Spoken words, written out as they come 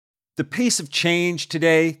The pace of change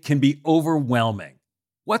today can be overwhelming.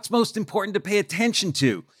 What's most important to pay attention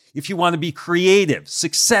to if you want to be creative,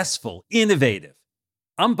 successful, innovative?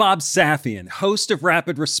 I'm Bob Safian, host of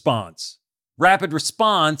Rapid Response. Rapid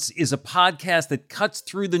Response is a podcast that cuts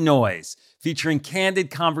through the noise, featuring candid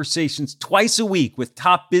conversations twice a week with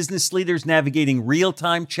top business leaders navigating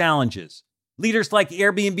real-time challenges. Leaders like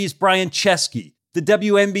Airbnb's Brian Chesky, the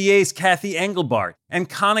WNBA's Kathy Engelbart, and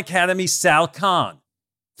Khan Academy's Sal Khan.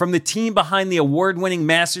 From the team behind the award-winning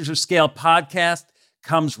Masters of Scale podcast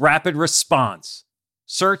comes Rapid Response.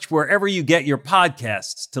 Search wherever you get your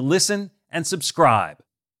podcasts to listen and subscribe.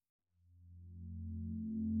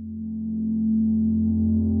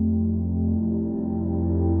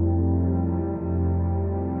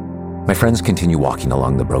 My friends continue walking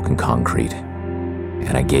along the broken concrete,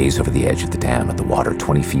 and I gaze over the edge of the dam at the water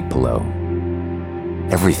 20 feet below.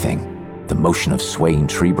 Everything, the motion of swaying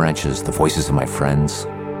tree branches, the voices of my friends,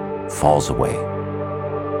 falls away.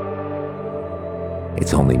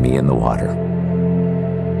 It's only me in the water.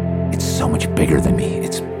 It's so much bigger than me.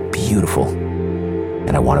 It's beautiful,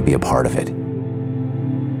 and I want to be a part of it.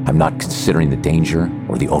 I'm not considering the danger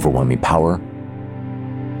or the overwhelming power,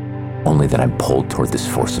 only that I'm pulled toward this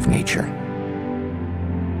force of nature.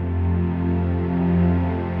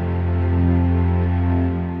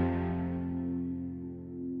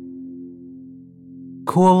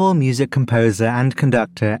 Choral music composer and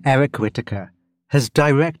conductor Eric Whitacre has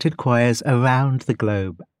directed choirs around the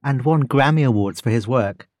globe and won Grammy Awards for his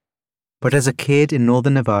work. But as a kid in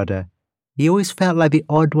northern Nevada, he always felt like the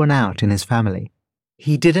odd one out in his family.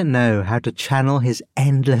 He didn't know how to channel his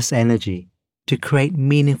endless energy to create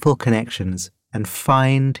meaningful connections and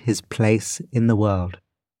find his place in the world.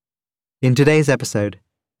 In today's episode,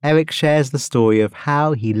 Eric shares the story of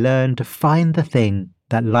how he learned to find the thing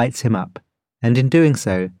that lights him up, and in doing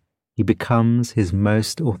so, he becomes his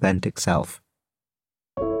most authentic self.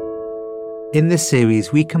 In this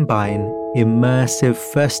series, we combine immersive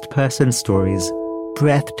first-person stories,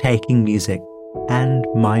 breathtaking music, and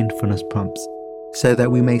mindfulness prompts, so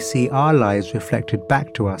that we may see our lives reflected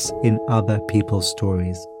back to us in other people's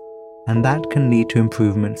stories, and that can lead to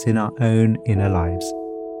improvements in our own inner lives.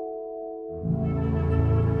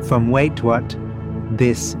 From Wait What,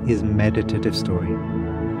 this is Meditative Story.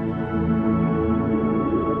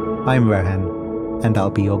 I'm Rohan, and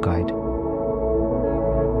I'll be your guide.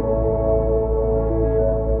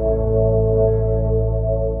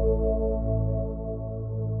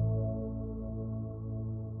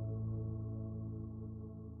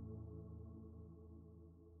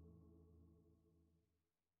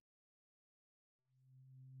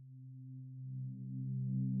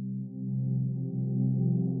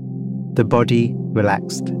 The body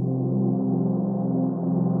relaxed.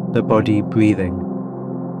 The body breathing.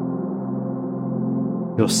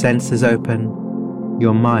 Your senses open,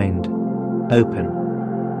 your mind open.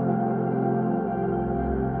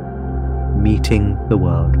 Meeting the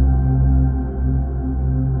world.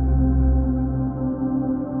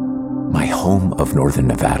 My home of northern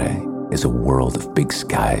Nevada is a world of big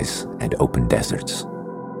skies and open deserts.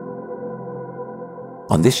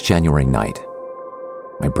 On this January night,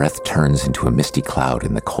 my breath turns into a misty cloud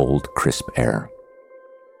in the cold, crisp air.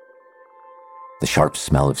 The sharp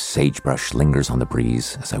smell of sagebrush lingers on the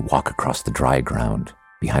breeze as I walk across the dry ground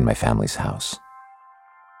behind my family's house.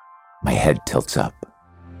 My head tilts up.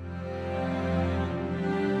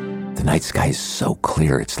 The night sky is so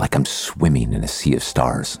clear, it's like I'm swimming in a sea of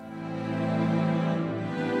stars.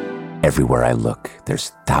 Everywhere I look,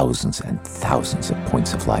 there's thousands and thousands of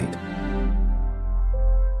points of light.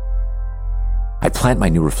 I plant my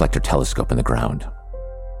new reflector telescope in the ground.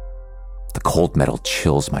 The cold metal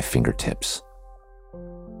chills my fingertips.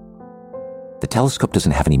 The telescope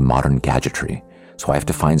doesn't have any modern gadgetry, so I have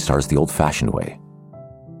to find stars the old-fashioned way,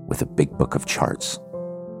 with a big book of charts.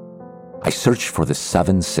 I search for the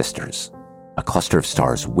Seven Sisters, a cluster of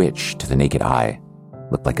stars which, to the naked eye,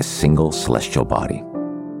 look like a single celestial body.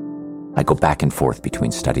 I go back and forth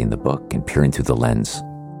between studying the book and peering through the lens,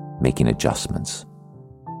 making adjustments.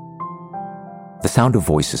 The sound of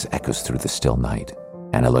voices echoes through the still night,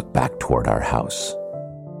 and I look back toward our house.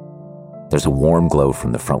 There's a warm glow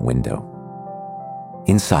from the front window.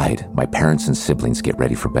 Inside, my parents and siblings get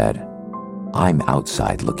ready for bed. I'm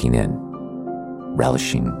outside looking in,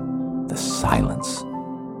 relishing the silence.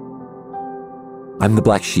 I'm the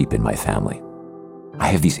black sheep in my family. I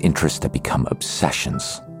have these interests that become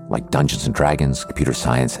obsessions, like Dungeons and Dragons, computer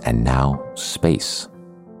science, and now space.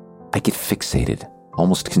 I get fixated,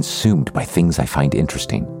 almost consumed by things I find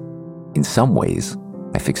interesting. In some ways,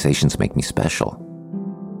 my fixations make me special.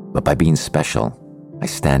 But by being special, I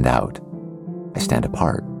stand out. I stand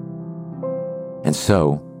apart. And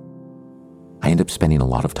so, I end up spending a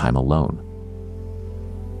lot of time alone.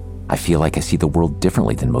 I feel like I see the world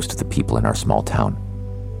differently than most of the people in our small town.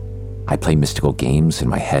 I play mystical games in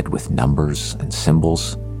my head with numbers and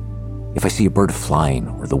symbols. If I see a bird flying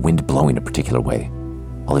or the wind blowing a particular way,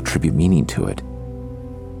 I'll attribute meaning to it.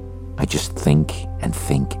 I just think and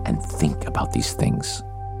think and think about these things.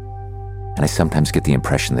 And I sometimes get the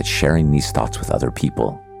impression that sharing these thoughts with other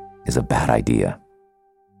people is a bad idea.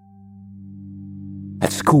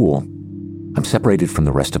 At school, I'm separated from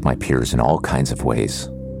the rest of my peers in all kinds of ways.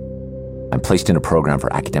 I'm placed in a program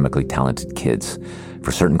for academically talented kids.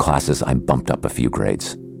 For certain classes, I'm bumped up a few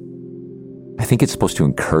grades. I think it's supposed to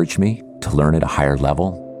encourage me to learn at a higher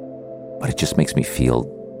level, but it just makes me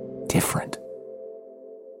feel different.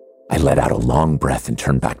 I let out a long breath and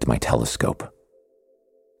turn back to my telescope.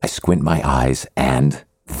 I squint my eyes, and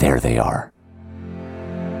there they are.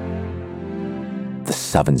 The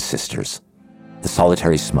Seven Sisters. The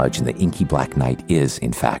solitary smudge in the inky black night is,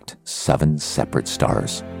 in fact, 7 separate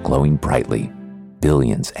stars, glowing brightly,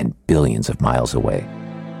 billions and billions of miles away.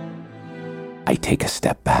 I take a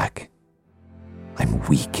step back. I'm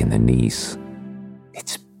weak in the knees.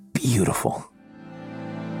 It's beautiful.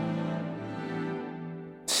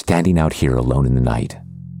 Standing out here alone in the night,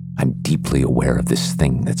 I'm deeply aware of this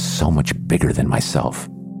thing that's so much bigger than myself.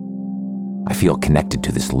 I feel connected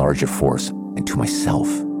to this larger force and to myself.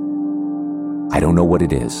 I don't know what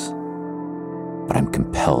it is, but I'm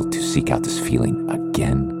compelled to seek out this feeling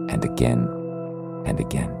again and again and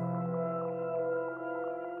again.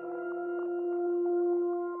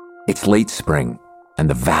 It's late spring, and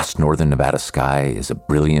the vast northern Nevada sky is a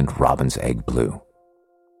brilliant robin's egg blue.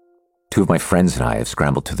 2 of my friends and I have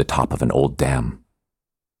scrambled to the top of an old dam.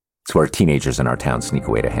 It's where teenagers in our town sneak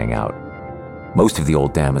away to hang out. Most of the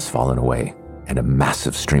old dam has fallen away, and a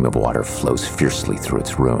massive stream of water flows fiercely through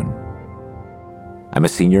its ruin. I'm a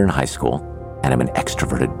senior in high school, and I'm an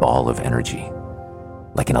extroverted ball of energy.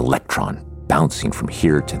 Like an electron, bouncing from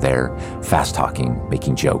here to there, fast-talking,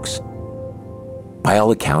 making jokes. By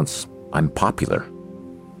all accounts, I'm popular.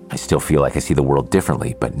 I still feel like I see the world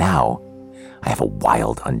differently, but now I have a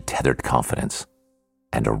wild, untethered confidence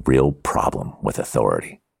and a real problem with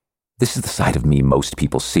authority. This is the side of me most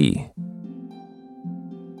people see,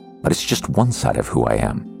 but it's just one side of who I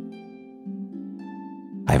am.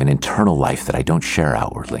 I have an internal life that I don't share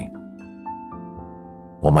outwardly.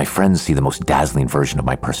 While my friends see the most dazzling version of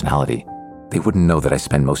my personality, they wouldn't know that I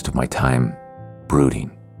spend most of my time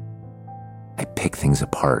brooding. I pick things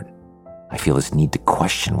apart. I feel this need to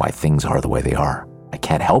question why things are the way they are. I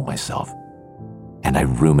can't help myself. And I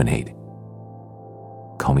ruminate,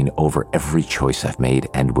 combing over every choice I've made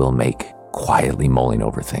and will make, quietly mulling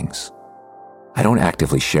over things. I don't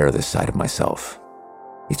actively share this side of myself.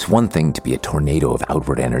 It's one thing to be a tornado of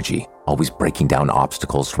outward energy, always breaking down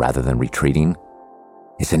obstacles rather than retreating.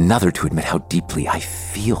 It's another to admit how deeply I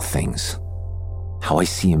feel things, how I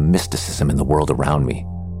see a mysticism in the world around me.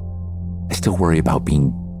 I still worry about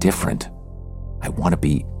being different. I want to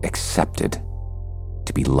be accepted,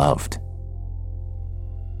 to be loved.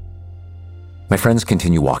 My friends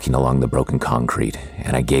continue walking along the broken concrete,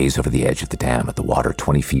 and I gaze over the edge of the dam at the water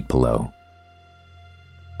 20 feet below.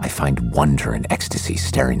 I find wonder and ecstasy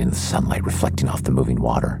staring in the sunlight reflecting off the moving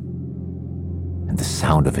water. And the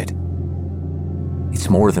sound of it, it's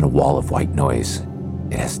more than a wall of white noise.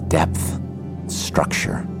 It has depth,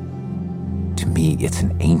 structure. To me, it's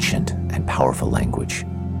an ancient and powerful language.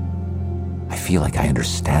 I feel like I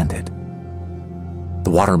understand it.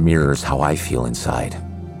 The water mirrors how I feel inside.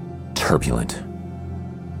 Turbulent.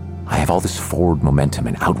 I have all this forward momentum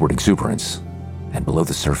and outward exuberance, and below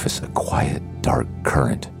the surface, a quiet, dark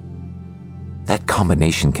current. That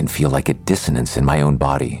combination can feel like a dissonance in my own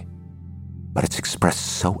body, but it's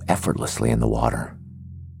expressed so effortlessly in the water.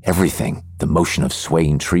 Everything, the motion of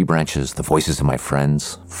swaying tree branches, the voices of my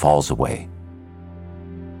friends, falls away.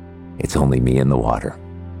 It's only me in the water.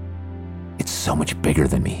 It's so much bigger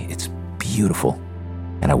than me. It's beautiful,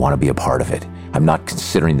 and I want to be a part of it. I'm not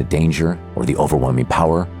considering the danger or the overwhelming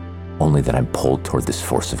power, only that I'm pulled toward this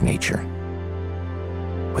force of nature.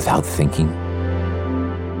 Without thinking,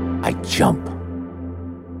 I jump.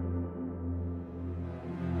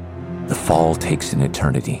 The fall takes an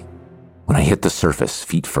eternity. When I hit the surface,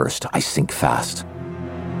 feet first, I sink fast.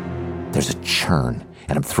 There's a churn,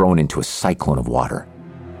 and I'm thrown into a cyclone of water.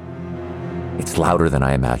 It's louder than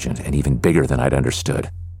I imagined, and even bigger than I'd understood.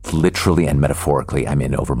 Literally and metaphorically, I'm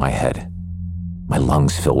in over my head. My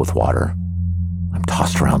lungs fill with water. I'm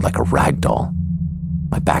tossed around like a rag doll.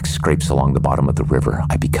 My back scrapes along the bottom of the river.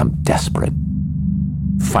 I become desperate.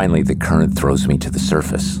 Finally, the current throws me to the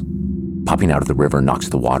surface. Popping out of the river knocks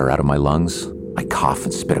the water out of my lungs, I cough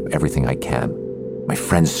and spit up everything I can. My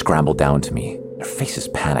friends scramble down to me, their faces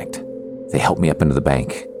panicked. They help me up into the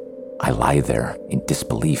bank. I lie there in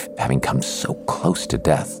disbelief, having come so close to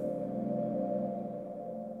death.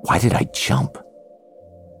 Why did I jump?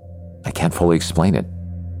 I can't fully explain it.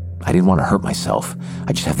 I didn't want to hurt myself.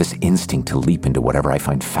 I just have this instinct to leap into whatever I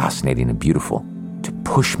find fascinating and beautiful, to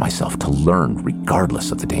push myself to learn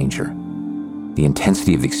regardless of the danger. The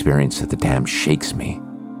intensity of the experience at the dam shakes me,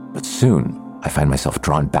 but soon I find myself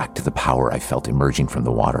drawn back to the power I felt emerging from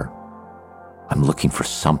the water. I'm looking for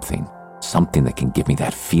something that can give me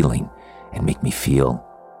that feeling and make me feel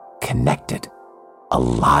connected,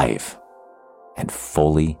 alive, and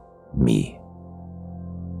fully me.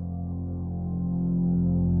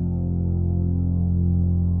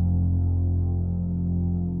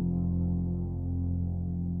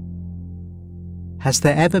 Has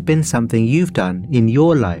there ever been something you've done in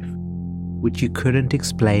your life which you couldn't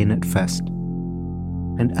explain at first?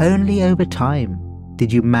 And only over time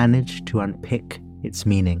did you manage to unpick its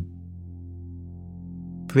meaning?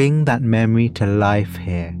 Bring that memory to life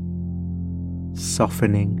here,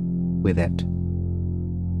 softening with it.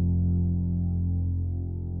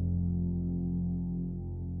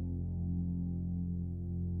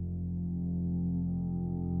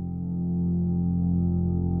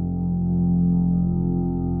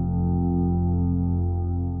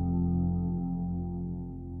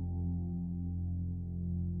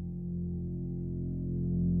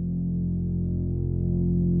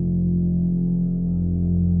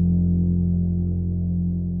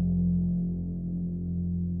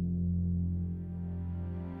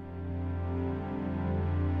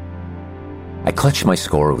 I clutch my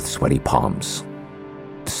score with sweaty palms.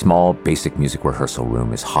 The small, basic music rehearsal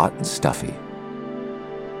room is hot and stuffy.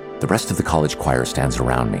 The rest of the college choir stands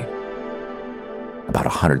around me. About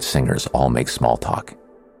 100 singers all make small talk.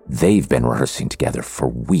 They've been rehearsing together for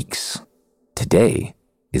weeks. Today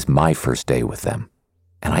is my first day with them,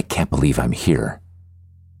 and I can't believe I'm here.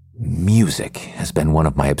 Music has been one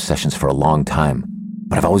of my obsessions for a long time,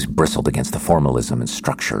 but I've always bristled against the formalism and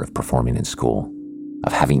structure of performing in school,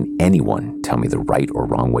 of having anyone tell me the right or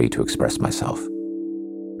wrong way to express myself.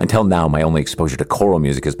 Until now, my only exposure to choral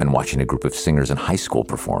music has been watching a group of singers in high school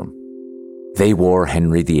perform. They wore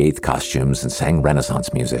Henry VIII costumes and sang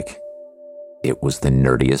Renaissance music. It was the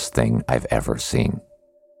nerdiest thing I've ever seen,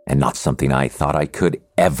 and not something I thought I could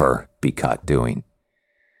ever be caught doing.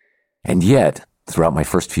 And yet, throughout my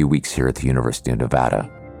first few weeks here at the University of Nevada,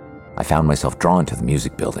 I found myself drawn to the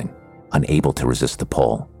music building, unable to resist the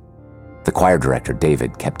pull. The choir director,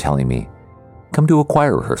 David, kept telling me, "Come to a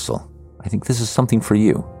choir rehearsal. I think this is something for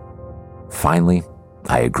you." Finally,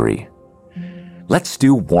 I agree. "Let's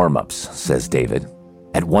do warm-ups," says David.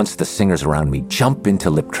 At once, the singers around me jump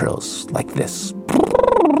into lip trills like this.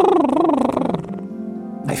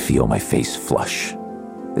 I feel my face flush.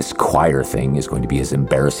 This choir thing is going to be as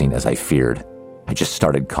embarrassing as I feared. I just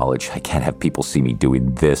started college. I can't have people see me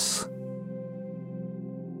doing this.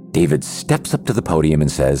 David steps up to the podium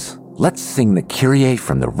and says, "Let's sing the Kyrie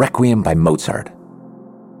from the Requiem by Mozart."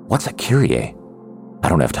 What's a Kyrie? I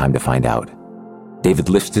don't have time to find out. David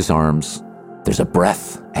lifts his arms. There's a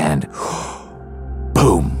breath, and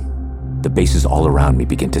boom! The basses all around me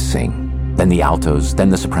begin to sing. Then the altos, then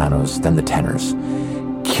the sopranos, then the tenors.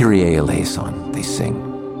 Kyrie eleison, they sing.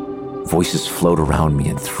 Voices float around me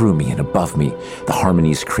and through me and above me. The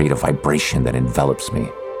harmonies create a vibration that envelops me.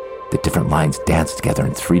 The different lines dance together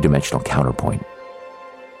in three-dimensional counterpoint.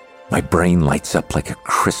 My brain lights up like a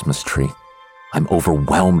Christmas tree. I'm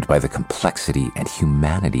overwhelmed by the complexity and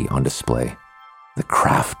humanity on display. The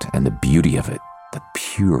craft and the beauty of it, the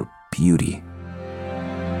pure beauty.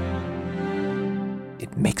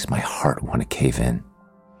 It makes my heart want to cave in.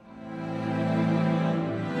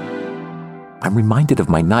 I'm reminded of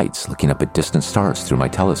my nights looking up at distant stars through my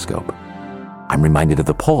telescope. I'm reminded of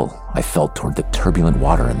the pull I felt toward the turbulent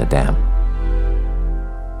water in the dam.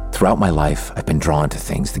 Throughout my life, I've been drawn to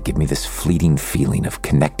things that give me this fleeting feeling of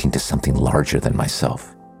connecting to something larger than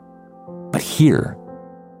myself. But here,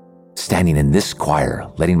 standing in this choir,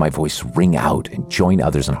 letting my voice ring out and join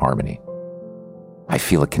others in harmony, I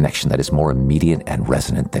feel a connection that is more immediate and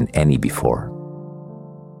resonant than any before.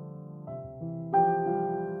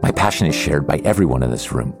 My passion is shared by everyone in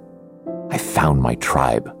this room. I found my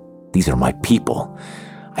tribe. These are my people.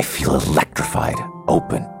 I feel electrified,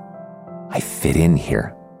 open. I fit in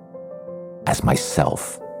here as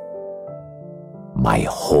myself, my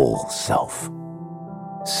whole self.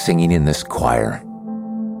 Singing in this choir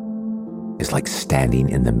is like standing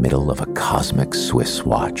in the middle of a cosmic Swiss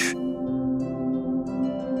watch.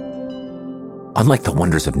 Unlike the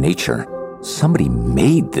wonders of nature, somebody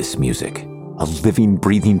made this music, A living,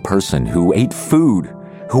 breathing person who ate food,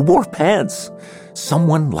 who wore pants.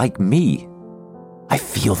 Someone like me. I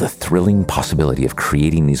feel the thrilling possibility of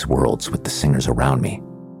creating these worlds with the singers around me.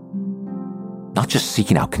 Not just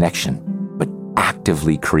seeking out connection, but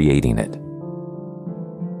actively creating it.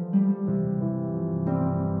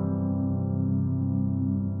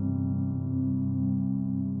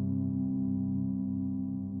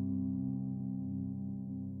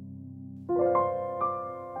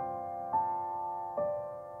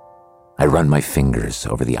 I run my fingers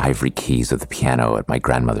over the ivory keys of the piano at my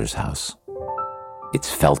grandmother's house.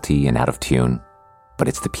 It's felty and out of tune, but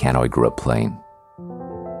it's the piano I grew up playing.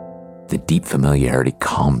 The deep familiarity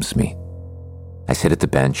calms me. I sit at the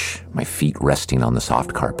bench, my feet resting on the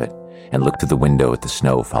soft carpet, and look through the window at the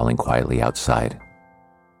snow falling quietly outside.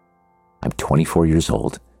 I'm 24 years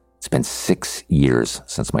old. It's been 6 years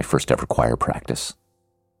since my first ever choir practice.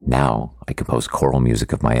 Now I compose choral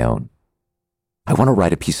music of my own. I want to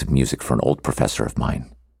write a piece of music for an old professor of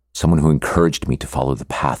mine, someone who encouraged me to follow the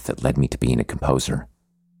path that led me to being a composer.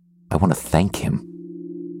 I want to thank him.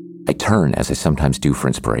 I turn, as I sometimes do for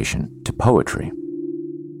inspiration, to poetry.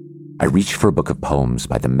 I reach for a book of poems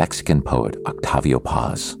by the Mexican poet Octavio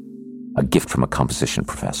Paz, a gift from a composition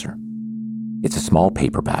professor. It's a small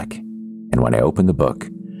paperback, and when I open the book,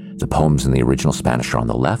 the poems in the original Spanish are on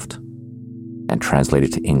the left and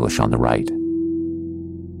translated to English on the right.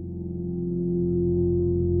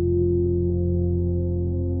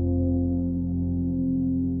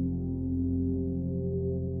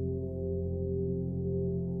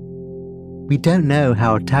 We don't know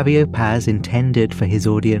how Octavio Paz intended for his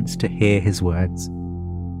audience to hear his words.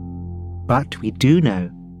 But we do know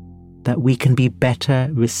that we can be better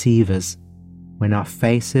receivers when our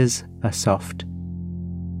faces are soft,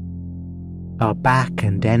 our back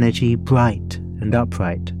and energy bright and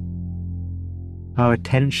upright, our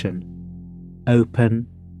attention open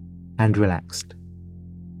and relaxed.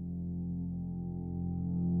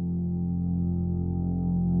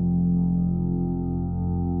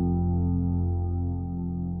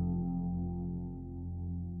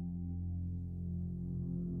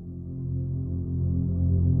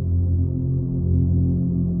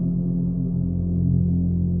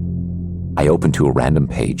 I open to a random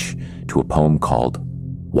page to a poem called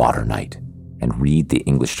Water Night and read the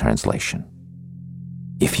English translation.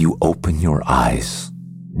 If you open your eyes,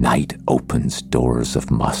 night opens doors of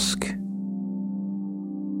musk.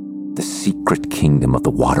 The secret kingdom of the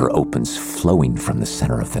water opens, flowing from the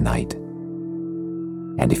center of the night.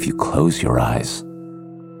 And if you close your eyes,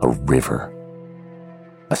 a river,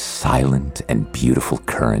 a silent and beautiful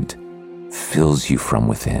current, fills you from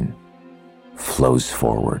within, flows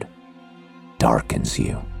forward, darkens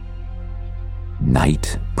you.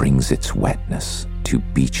 Night brings its wetness to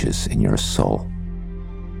beaches in your soul.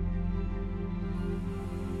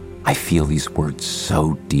 I feel these words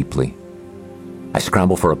so deeply. I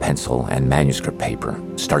scramble for a pencil and manuscript paper,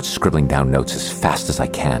 start scribbling down notes as fast as I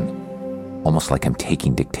can, almost like I'm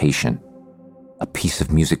taking dictation. A piece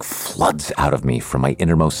of music floods out of me from my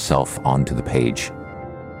innermost self onto the page.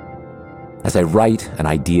 As I write, an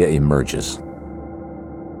idea emerges.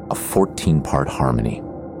 A 14-part harmony.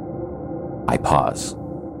 I pause.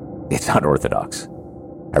 It's unorthodox.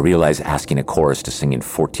 I realize asking a chorus to sing in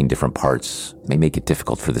 14 different parts may make it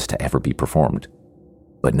difficult for this to ever be performed.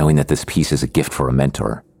 But knowing that this piece is a gift for a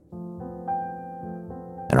mentor,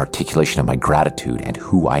 an articulation of my gratitude and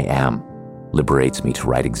who I am, liberates me to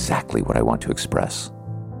write exactly what I want to express.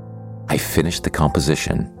 I finished the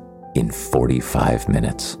composition in 45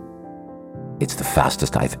 minutes. It's the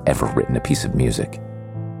fastest I've ever written a piece of music.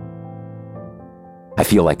 I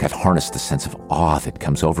feel like I've harnessed the sense of awe that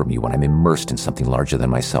comes over me when I'm immersed in something larger than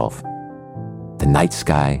myself. The night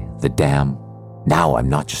sky, the dam. Now I'm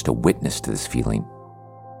not just a witness to this feeling.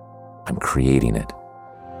 I'm creating it.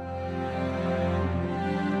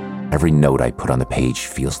 Every note I put on the page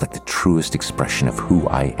feels like the truest expression of who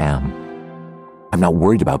I am. I'm not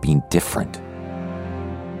worried about being different.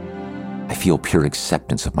 I feel pure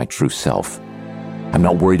acceptance of my true self. I'm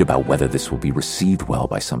not worried about whether this will be received well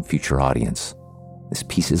by some future audience. This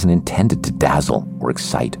piece isn't intended to dazzle or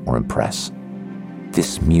excite or impress.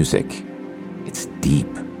 This music, it's deep,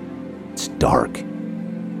 it's dark.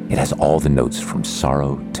 It has all the notes from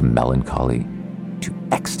sorrow to melancholy to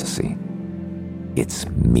ecstasy. It's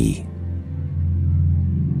me.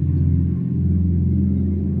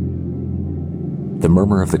 The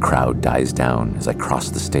murmur of the crowd dies down as I cross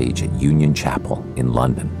the stage at Union Chapel in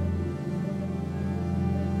London.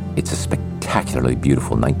 It's a spectacularly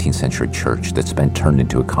beautiful 19th century church that's been turned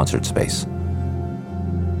into a concert space.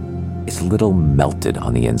 It's a little melted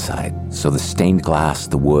on the inside, so the stained glass,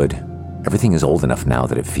 the wood, Everything is old enough now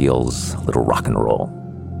that it feels a little rock and roll.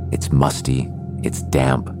 It's musty, it's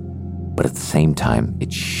damp, but at the same time,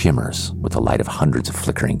 it shimmers with the light of hundreds of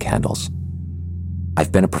flickering candles.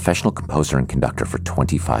 I've been a professional composer and conductor for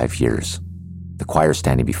 25 years. The choir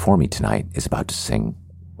standing before me tonight is about to sing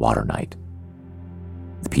Water Night.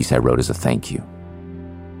 The piece I wrote is a thank you,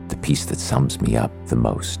 the piece that sums me up the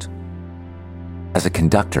most. As a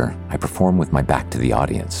conductor, I perform with my back to the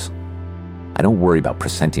audience. I don't worry about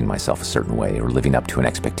presenting myself a certain way or living up to an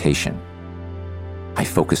expectation. I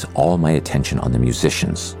focus all my attention on the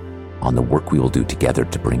musicians, on the work we will do together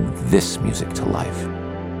to bring this music to life.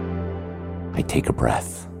 I take a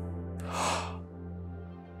breath.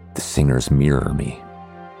 The singers mirror me.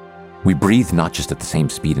 We breathe not just at the same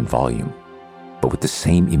speed and volume, but with the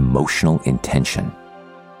same emotional intention.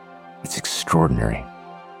 It's extraordinary.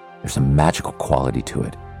 There's a magical quality to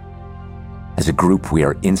it. As a group, we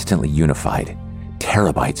are instantly unified.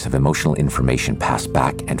 Terabytes of emotional information pass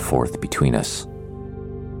back and forth between us.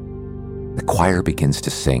 The choir begins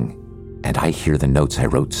to sing, and I hear the notes I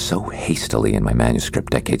wrote so hastily in my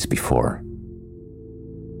manuscript decades before.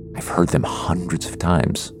 I've heard them hundreds of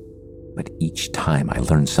times, but each time I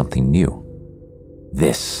learn something new.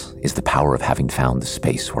 This is the power of having found the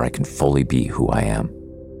space where I can fully be who I am.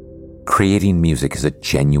 Creating music is a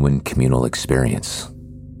genuine communal experience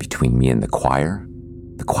between me and the choir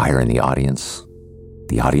and the audience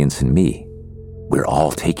and me. We're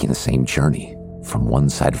all taking the same journey from one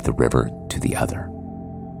side of the river to the other.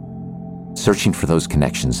 Searching for those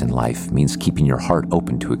connections in life means keeping your heart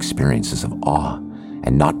open to experiences of awe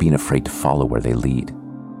and not being afraid to follow where they lead.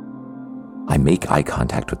 I make eye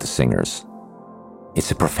contact with the singers. It's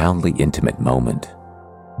a profoundly intimate moment.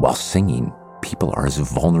 While singing, people are as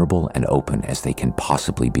vulnerable and open as they can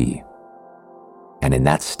possibly be. And in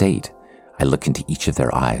that state, I look into each of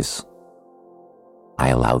their eyes. I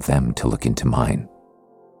allow them to look into mine.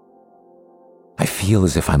 I feel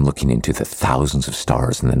as if I'm looking into the thousands of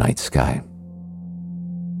stars in the night sky.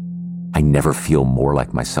 I never feel more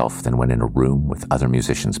like myself than when in a room with other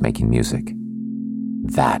musicians making music.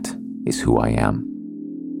 That is who I am.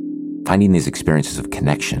 Finding these experiences of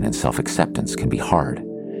connection and self-acceptance can be hard.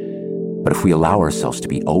 But if we allow ourselves to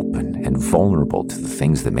be open and vulnerable to the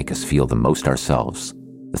things that make us feel the most ourselves,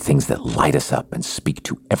 the things that light us up and speak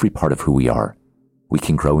to every part of who we are, we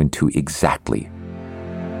can grow into exactly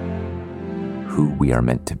who we are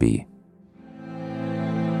meant to be.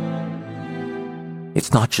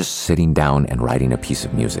 It's not just sitting down and writing a piece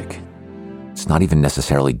of music. It's not even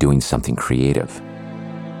necessarily doing something creative.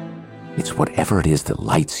 It's whatever it is that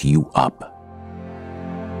lights you up,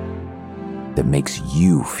 that makes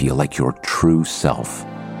you feel like your true self.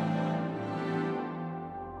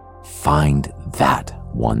 Find that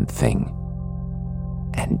one thing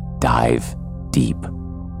and dive deep.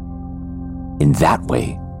 In that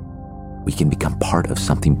way, we can become part of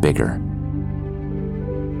something bigger.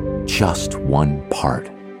 Just one part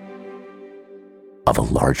of a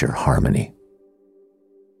larger harmony.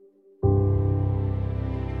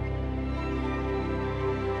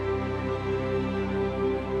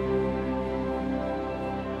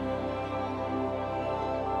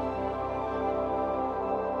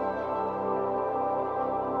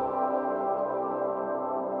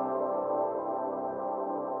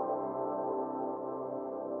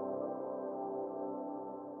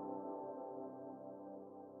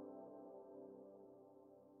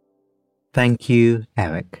 Thank you,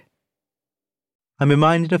 Eric. I'm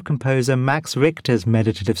reminded of composer Max Richter's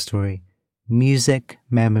meditative story, Music,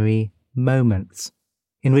 Memory, Moments,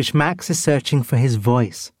 in which Max is searching for his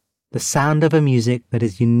voice, the sound of a music that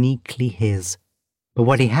is uniquely his. But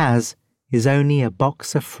what he has is only a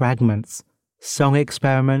box of fragments, song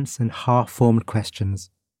experiments, and half-formed questions.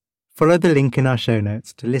 Follow the link in our show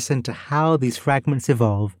notes to listen to how these fragments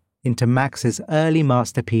evolve into Max's early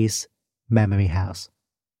masterpiece, Memory House.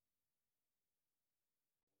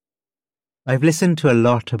 I've listened to a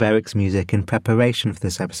lot of Eric's music in preparation for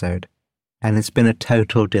this episode, and it's been a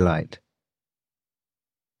total delight.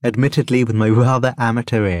 Admittedly, with my rather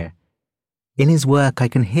amateur ear, in his work I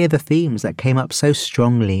can hear the themes that came up so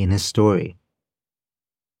strongly in his story.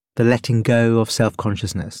 The letting go of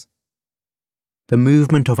self-consciousness, the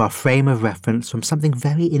movement of our frame of reference from something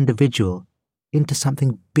very individual into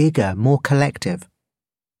something bigger, more collective,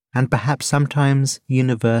 and perhaps sometimes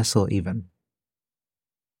universal even.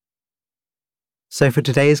 So for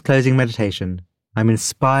today's closing meditation, I'm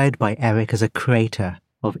inspired by Eric as a creator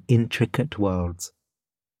of intricate worlds,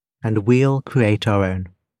 and we'll create our own.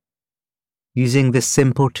 Using this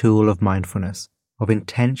simple tool of mindfulness, of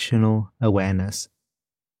intentional awareness,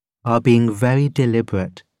 are being very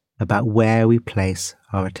deliberate about where we place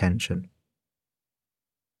our attention.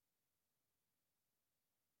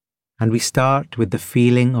 And we start with the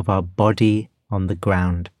feeling of our body on the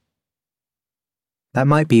ground. That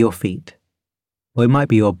might be your feet, or it might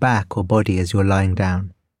be your back or body as you're lying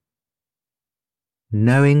down.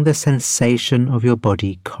 Knowing the sensation of your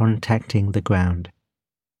body contacting the ground.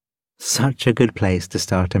 Such a good place to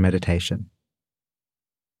start a meditation.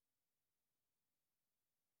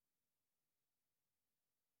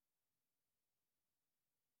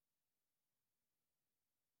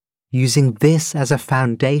 Using this as a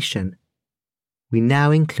foundation, we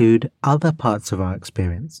now include other parts of our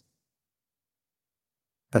experience.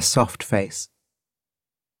 A soft face,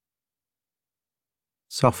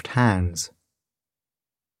 soft hands,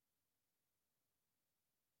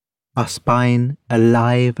 our spine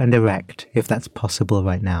alive and erect if that's possible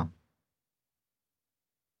right now.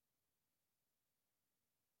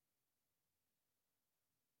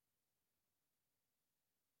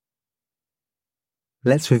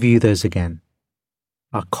 Let's review those again.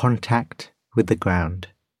 Our contact with the ground.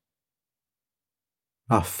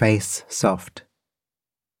 Our face soft.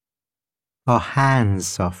 Our hands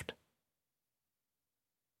soft.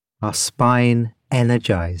 Our spine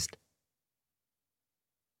energized.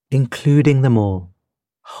 Including them all,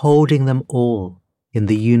 holding them all in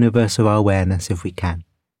the universe of our awareness if we can.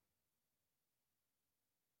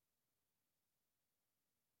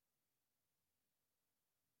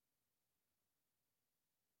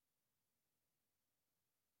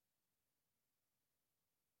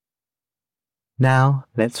 Now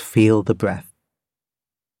let's feel the breath.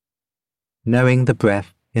 Knowing the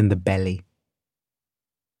breath in the belly.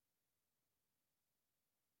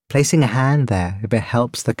 Placing a hand there if it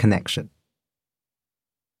helps the connection.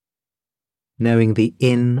 Knowing the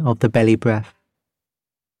in of the belly breath.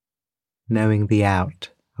 Knowing the out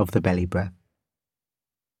of the belly breath.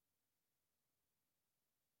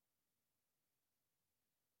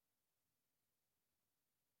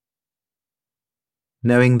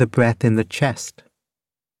 Knowing the breath in the chest.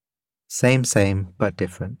 Same, but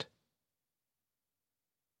different.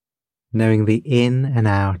 Knowing the in and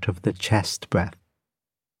out of the chest breath.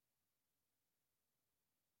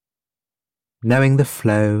 Knowing the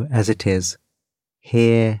flow as it is,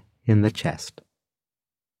 here in the chest.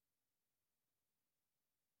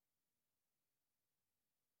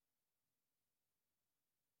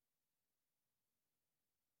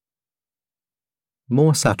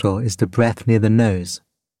 More subtle is the breath near the nose.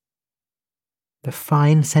 The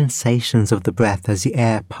fine sensations of the breath as the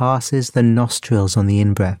air passes the nostrils on the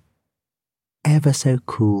in-breath. Ever so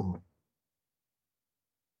cool.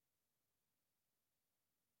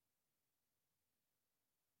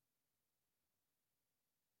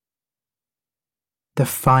 The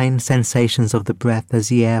fine sensations of the breath as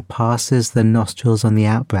the air passes the nostrils on the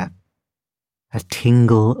out-breath. A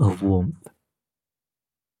tingle of warmth.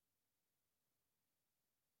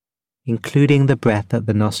 Including the breath at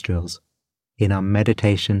the nostrils in our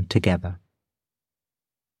meditation together.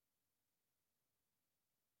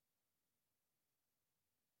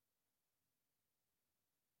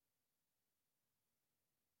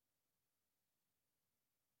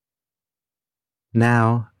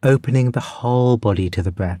 Now opening the whole body to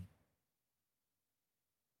the breath.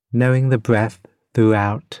 Knowing the breath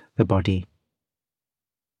throughout the body.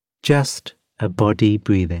 Just a body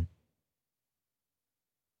breathing.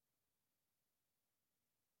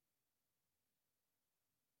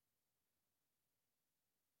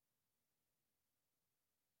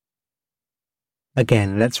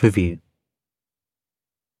 Again, let's review.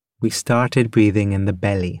 We started breathing in the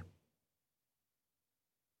belly,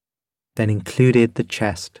 then included the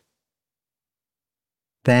chest,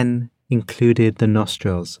 then included the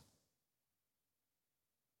nostrils.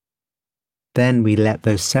 Then we let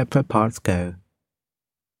those separate parts go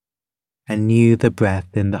and knew the breath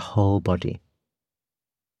in the whole body.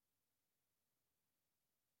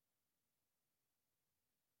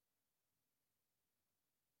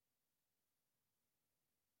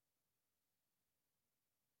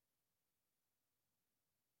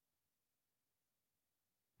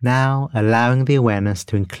 Now allowing the awareness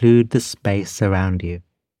to include the space around you.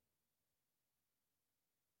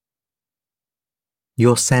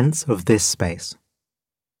 Your sense of this space.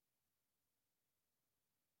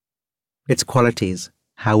 Its qualities,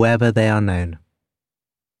 however they are known.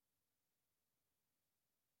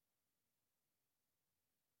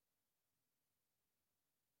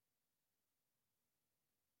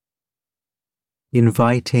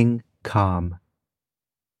 Inviting calm.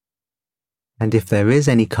 And if there is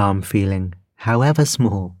any calm feeling, however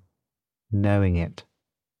small, knowing it.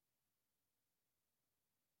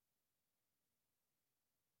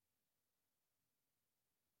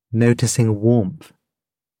 Noticing warmth,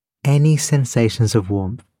 any sensations of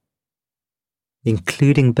warmth,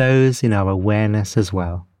 including those in our awareness as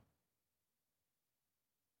well.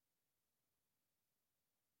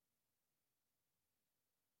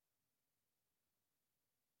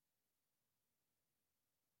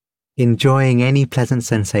 Enjoying any pleasant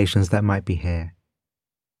sensations that might be here,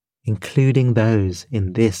 including those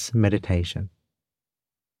in this meditation.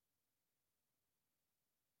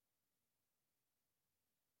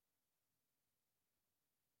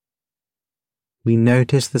 We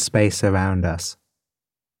notice the space around us,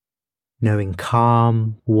 knowing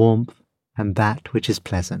calm, warmth, and that which is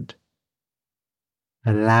pleasant,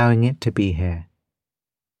 allowing it to be here,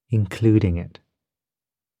 including it.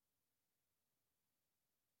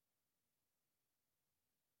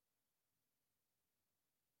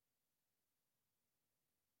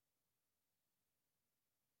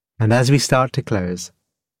 And as we start to close,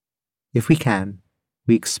 if we can,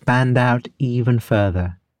 we expand out even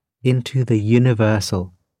further into the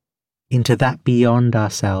universal, into that beyond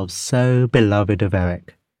ourselves so beloved of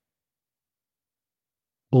Eric.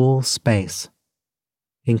 All space,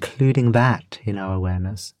 including that in our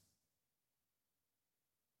awareness.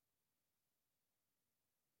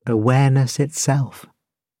 Awareness itself,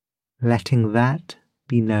 letting that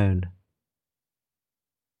be known.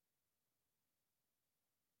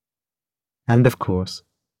 And of course,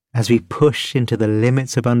 as we push into the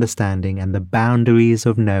limits of understanding and the boundaries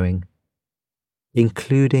of knowing,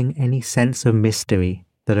 including any sense of mystery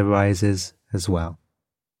that arises as well.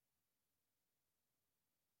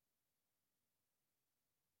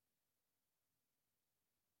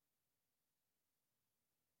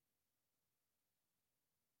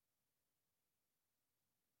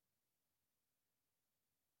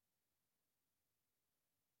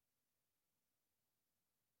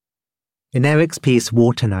 In Eric's piece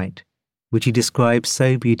Water Night, which he describes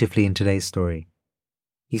so beautifully in today's story,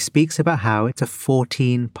 he speaks about how it's a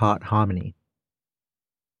 14-part harmony.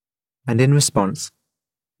 And in response,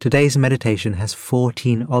 today's meditation has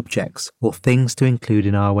 14 objects or things to include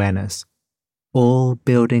in our awareness, all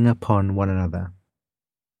building upon one another.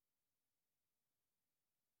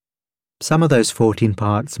 Some of those 14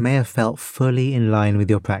 parts may have felt fully in line with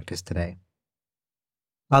your practice today.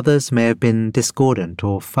 Others may have been discordant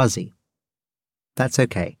or fuzzy. That's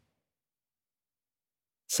okay.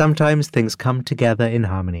 Sometimes things come together in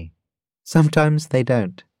harmony. Sometimes they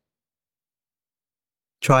don't.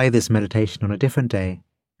 Try this meditation on a different day,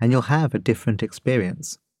 and you'll have a different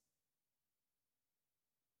experience.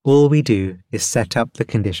 All we do is set up the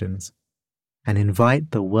conditions and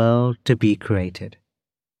invite the world to be created.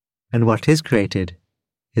 And what is created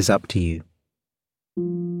is up to you.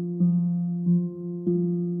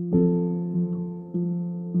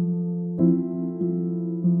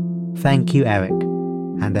 Thank you, Eric,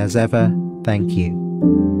 and as ever, thank you.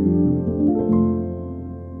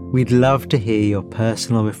 We'd love to hear your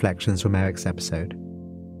personal reflections from Eric's episode.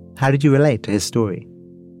 How did you relate to his story?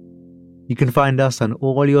 You can find us on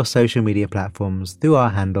all your social media platforms through our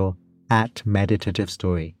handle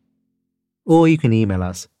 @meditativestory. Or you can email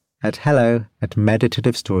us at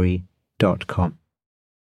hello@meditativestory.com.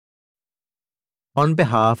 On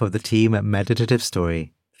behalf of the team at Meditative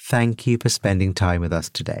Story, thank you for spending time with us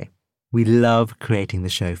today. We love creating the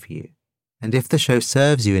show for you. And if the show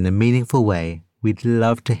serves you in a meaningful way, we'd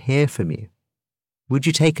love to hear from you. Would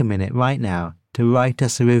you take a minute right now to write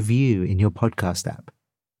us a review in your podcast app?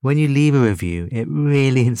 When you leave a review, it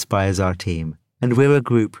really inspires our team, and we're a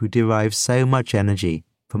group who derive so much energy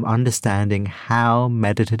from understanding how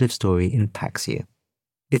Meditative Story impacts you.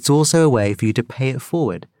 It's also a way for you to pay it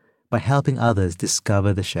forward by helping others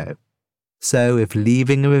discover the show. So if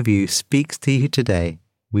leaving a review speaks to you today,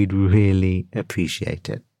 we'd really appreciate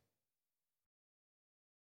it.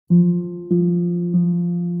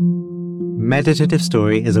 Meditative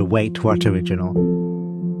Story is a Wait What original.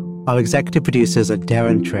 Our executive producers are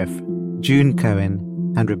Darren Triff, June Cohen,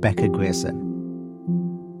 and Rebecca Grierson.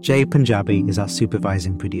 Jay Punjabi is our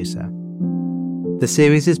supervising producer. The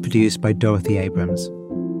series is produced by Dorothy Abrams.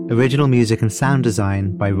 Original music and sound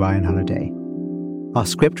design by Ryan Holliday. Our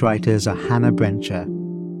script writers are Hannah Brencher,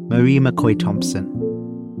 Marie McCoy-Thompson,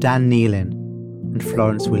 Dan Nealon, and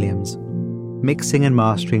Florence Williams. Mixing and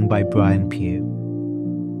mastering by Brian Pugh.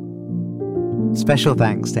 Special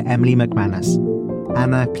thanks to Emily McManus,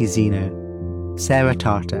 Anna Pizzino, Sarah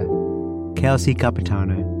Tartar, Kelsey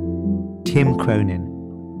Capitano, Tim Cronin,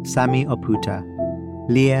 Sami Oputa,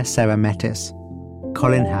 Leah Sarametis,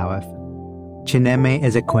 Colin Howarth, Chineme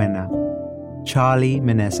Ezequena, Charlie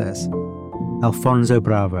Menezes, Alfonso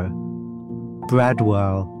Bravo, Brad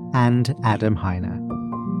Whirl, and Adam Heiner.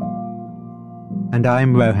 And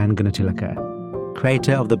I'm Rohan Gunatilaka,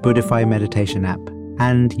 creator of the Buddhify meditation app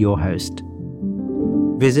and your host.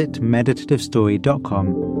 visit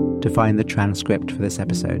meditativestory.com to find the transcript for this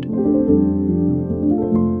episode.